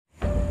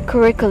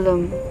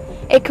Curriculum.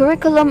 A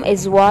curriculum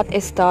is what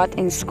is taught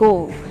in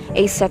school,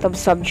 a set of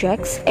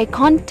subjects, a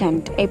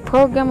content, a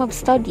program of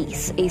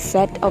studies, a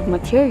set of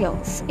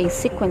materials, a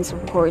sequence of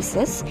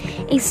courses,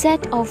 a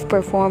set of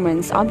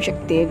performance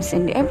objectives,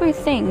 and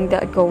everything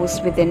that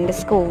goes within the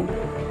school.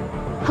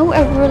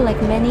 However,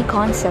 like many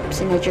concepts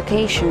in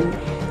education,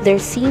 there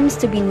seems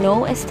to be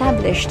no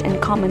established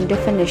and common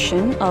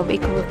definition of a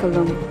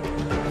curriculum.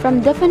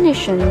 From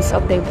definitions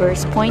of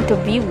diverse point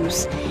of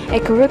views, a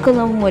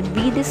curriculum would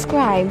be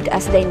described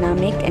as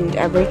dynamic and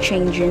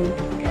ever-changing.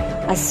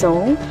 As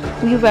so,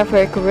 we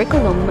refer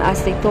curriculum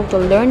as the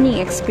total learning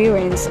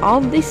experience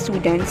of the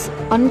students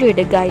under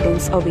the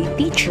guidance of a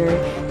teacher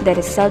that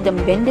has seldom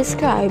been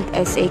described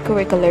as a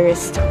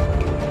curricularist.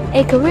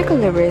 A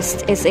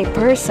curricularist is a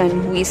person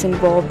who is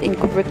involved in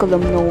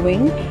curriculum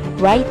knowing,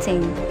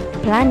 writing,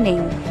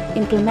 planning,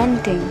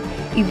 implementing,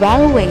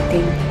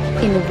 evaluating,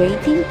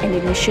 innovating, and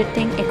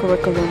initiating a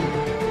curriculum.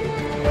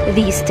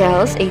 This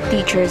tells a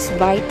teacher's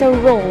vital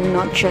role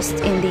not just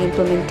in the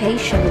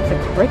implementation of the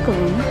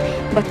curriculum,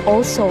 but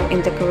also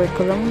in the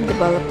curriculum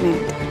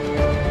development.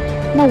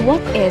 Now,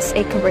 what is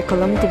a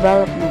curriculum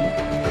development?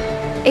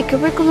 A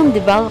curriculum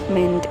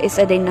development is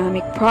a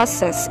dynamic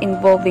process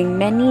involving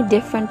many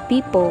different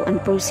people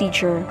and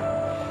procedure.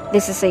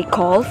 This is a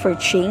call for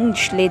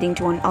change leading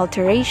to an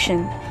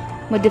alteration,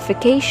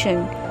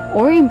 modification,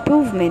 or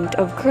improvement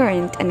of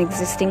current and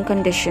existing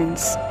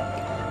conditions,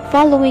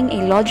 following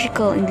a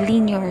logical and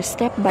linear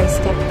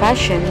step-by-step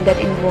fashion that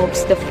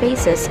involves the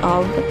phases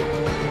of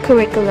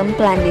curriculum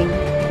planning,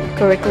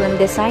 curriculum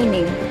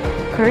designing,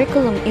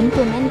 curriculum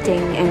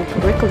implementing, and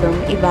curriculum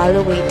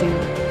evaluating.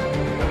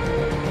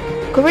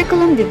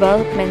 Curriculum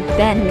development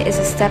then is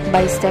a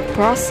step-by-step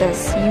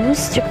process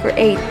used to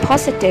create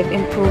positive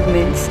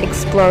improvements,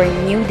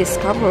 exploring new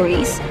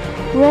discoveries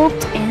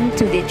roped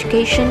into the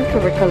education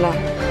curricula.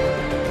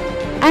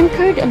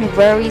 Anchored on a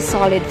very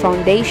solid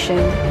foundation,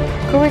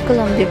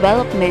 curriculum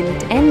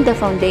development and the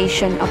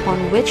foundation upon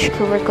which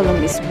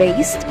curriculum is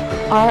based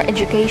are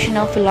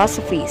educational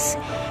philosophies,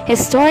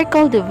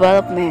 historical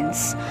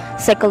developments,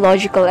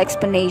 psychological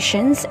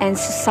explanations, and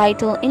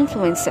societal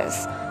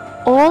influences,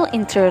 all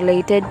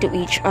interrelated to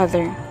each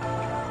other.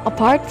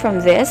 Apart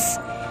from this,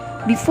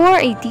 before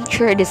a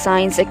teacher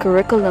designs a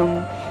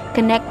curriculum,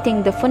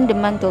 connecting the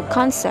fundamental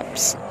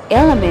concepts,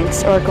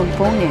 elements or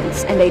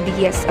components and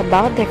ideas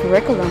about the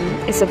curriculum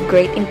is of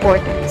great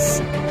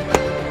importance.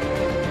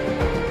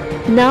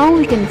 Now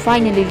we can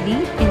finally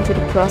leap into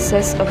the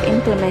process of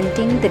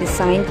implementing the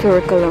designed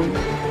curriculum.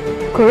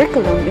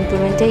 Curriculum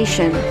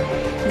implementation.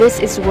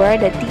 This is where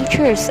the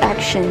teacher's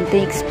action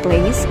takes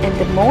place and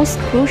the most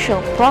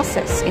crucial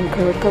process in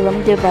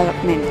curriculum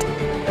development.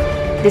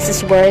 This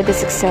is where the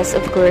success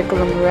of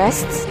curriculum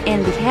rests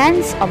in the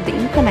hands of the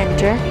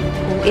implementer,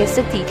 who is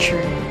the teacher.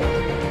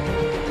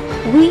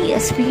 We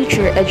as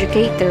future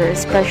educators,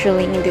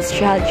 especially in these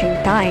challenging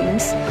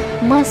times,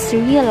 must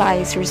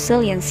realize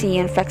resiliency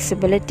and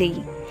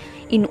flexibility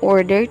in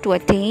order to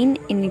attain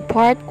and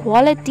impart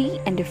quality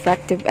and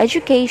effective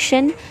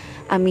education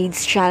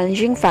amidst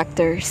challenging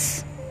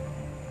factors.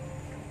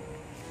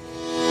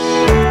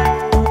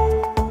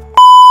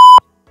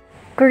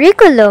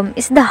 Curriculum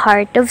is the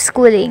heart of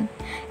schooling.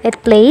 It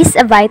plays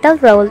a vital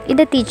role in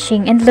the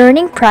teaching and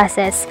learning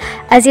process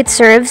as it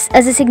serves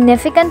as a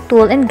significant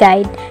tool and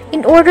guide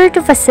in order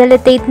to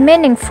facilitate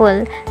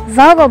meaningful,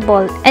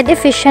 valuable, and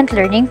efficient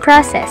learning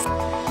process.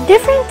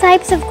 Different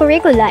types of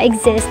curricula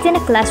exist in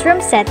a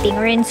classroom setting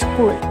or in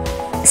school.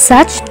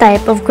 Such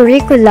type of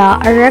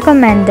curricula are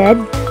recommended,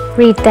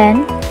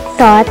 written,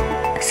 taught,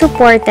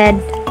 supported,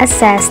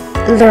 assessed,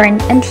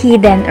 learned, and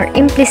hidden or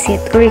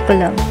implicit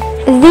curriculum.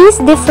 These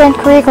different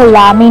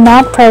curricula may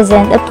not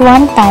present at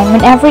one time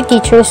in every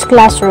teacher's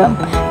classroom,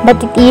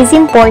 but it is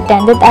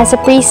important that as a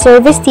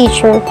pre-service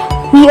teacher,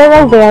 we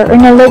are aware or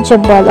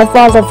knowledgeable of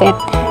all of it,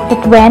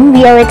 that when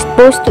we are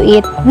exposed to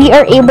it, we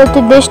are able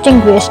to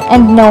distinguish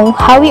and know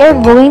how we are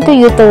going to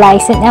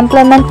utilize and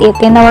implement it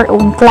in our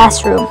own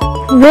classroom.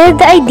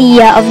 With the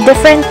idea of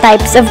different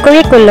types of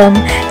curriculum,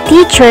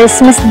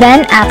 teachers must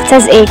then act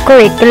as a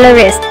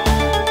curricularist.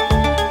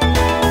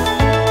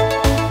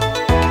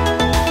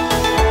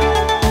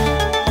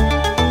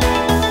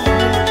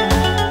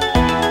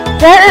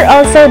 There are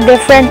also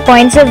different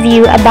points of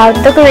view about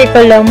the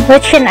curriculum,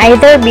 which can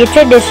either be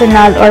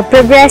traditional or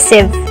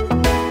progressive.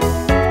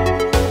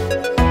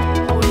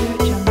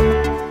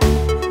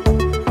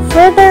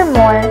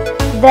 Furthermore,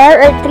 there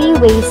are three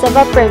ways of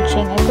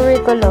approaching a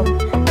curriculum.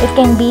 It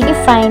can be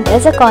defined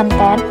as a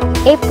content,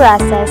 a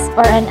process,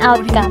 or an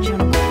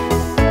outcome.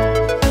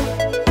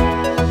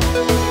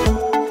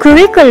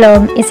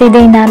 Curriculum is a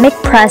dynamic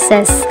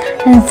process,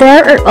 and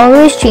there are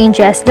always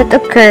changes that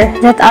occur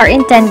that are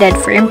intended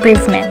for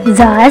improvement.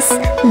 Thus,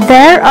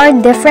 there are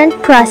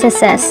different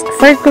processes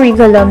for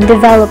curriculum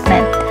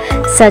development,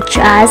 such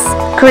as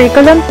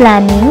curriculum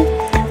planning,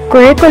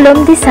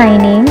 curriculum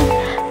designing,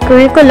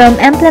 curriculum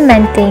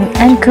implementing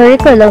and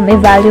curriculum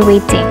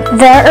evaluating.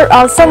 There are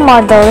also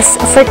models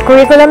for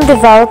curriculum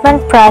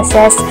development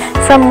process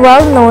from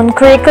well-known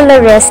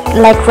curricularists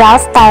like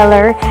Ralph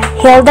Tyler,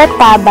 Hilda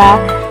Taba,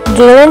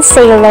 Galen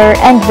Saylor,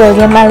 and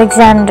William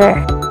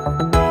Alexander.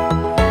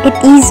 It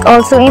is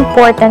also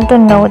important to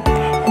note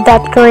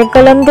that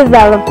curriculum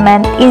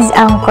development is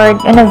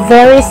anchored on a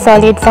very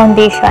solid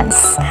foundations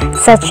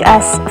such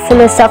as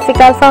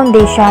philosophical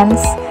foundations,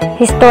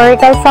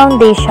 historical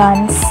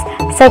foundations,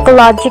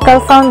 psychological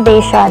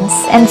foundations,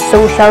 and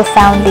social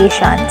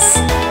foundations.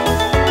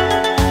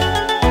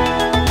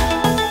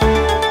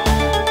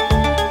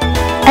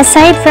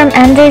 Aside from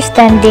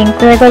understanding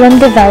curriculum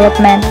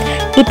development,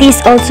 it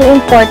is also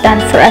important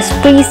for us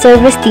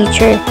pre-service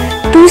teacher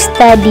to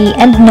study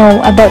and know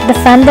about the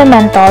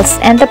fundamentals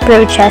and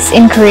approaches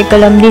in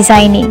curriculum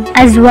designing,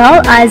 as well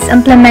as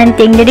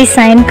implementing the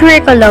design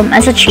curriculum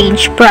as a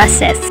change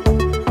process.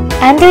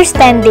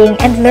 Understanding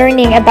and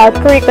learning about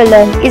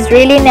curriculum is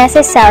really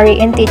necessary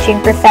in teaching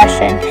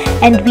profession,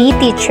 and we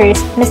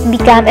teachers must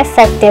become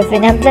effective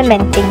in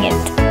implementing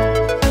it.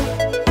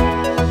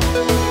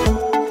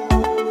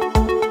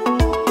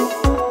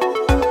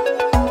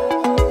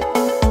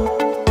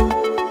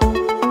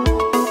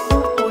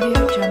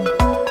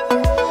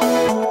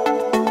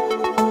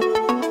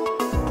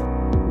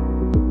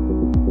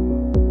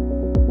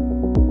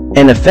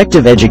 An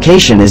effective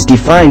education is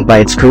defined by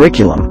its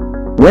curriculum.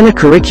 When a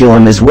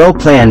curriculum is well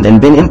planned and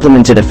been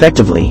implemented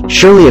effectively,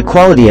 surely a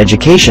quality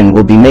education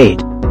will be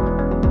made.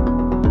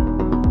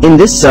 In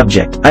this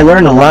subject, I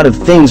learn a lot of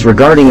things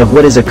regarding of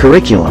what is a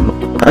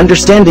curriculum,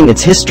 understanding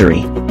its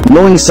history,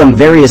 knowing some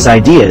various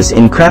ideas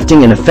in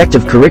crafting an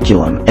effective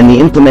curriculum, and the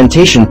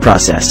implementation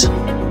process.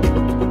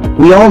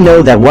 We all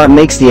know that what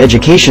makes the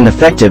education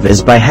effective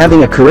is by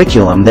having a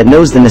curriculum that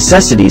knows the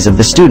necessities of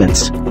the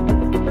students.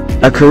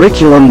 A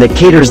curriculum that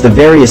caters the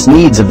various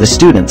needs of the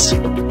students.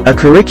 A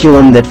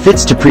curriculum that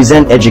fits to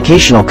present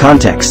educational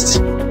contexts.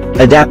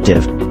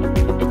 Adaptive,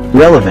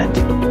 relevant,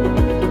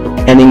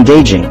 and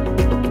engaging.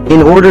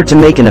 In order to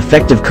make an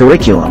effective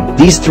curriculum,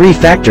 these three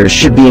factors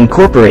should be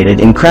incorporated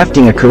in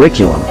crafting a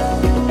curriculum.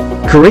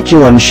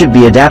 Curriculum should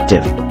be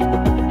adaptive.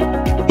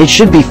 It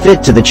should be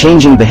fit to the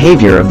changing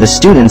behavior of the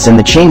students and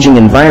the changing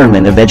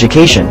environment of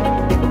education.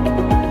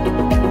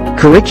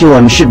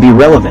 Curriculum should be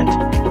relevant.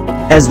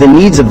 As the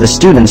needs of the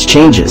students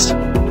changes,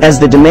 as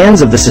the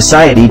demands of the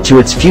society to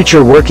its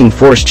future working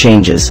force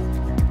changes,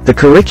 the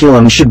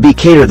curriculum should be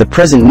cater the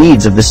present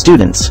needs of the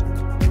students.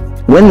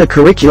 When the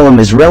curriculum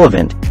is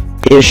relevant,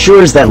 it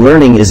assures that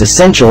learning is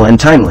essential and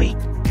timely.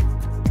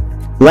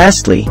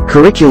 Lastly,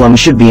 curriculum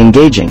should be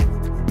engaging.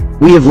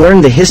 We have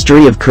learned the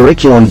history of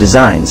curriculum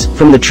designs,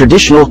 from the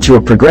traditional to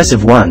a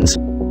progressive ones,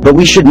 but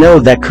we should know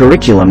that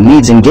curriculum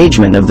needs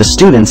engagement of the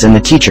students and the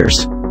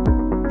teachers.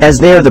 As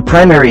they are the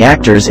primary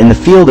actors in the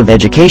field of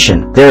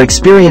education, their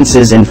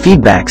experiences and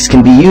feedbacks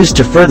can be used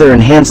to further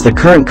enhance the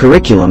current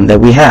curriculum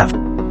that we have.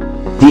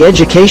 The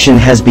education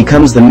has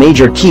becomes the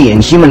major key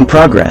in human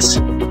progress.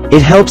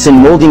 It helps in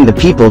molding the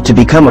people to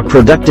become a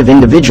productive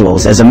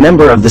individuals as a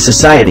member of the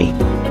society.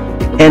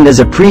 And as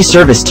a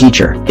pre-service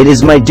teacher, it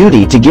is my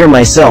duty to gear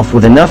myself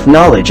with enough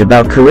knowledge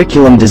about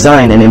curriculum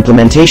design and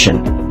implementation.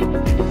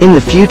 In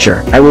the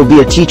future, I will be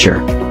a teacher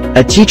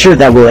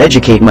that will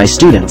educate my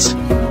students.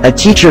 A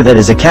teacher that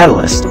is a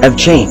catalyst of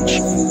change.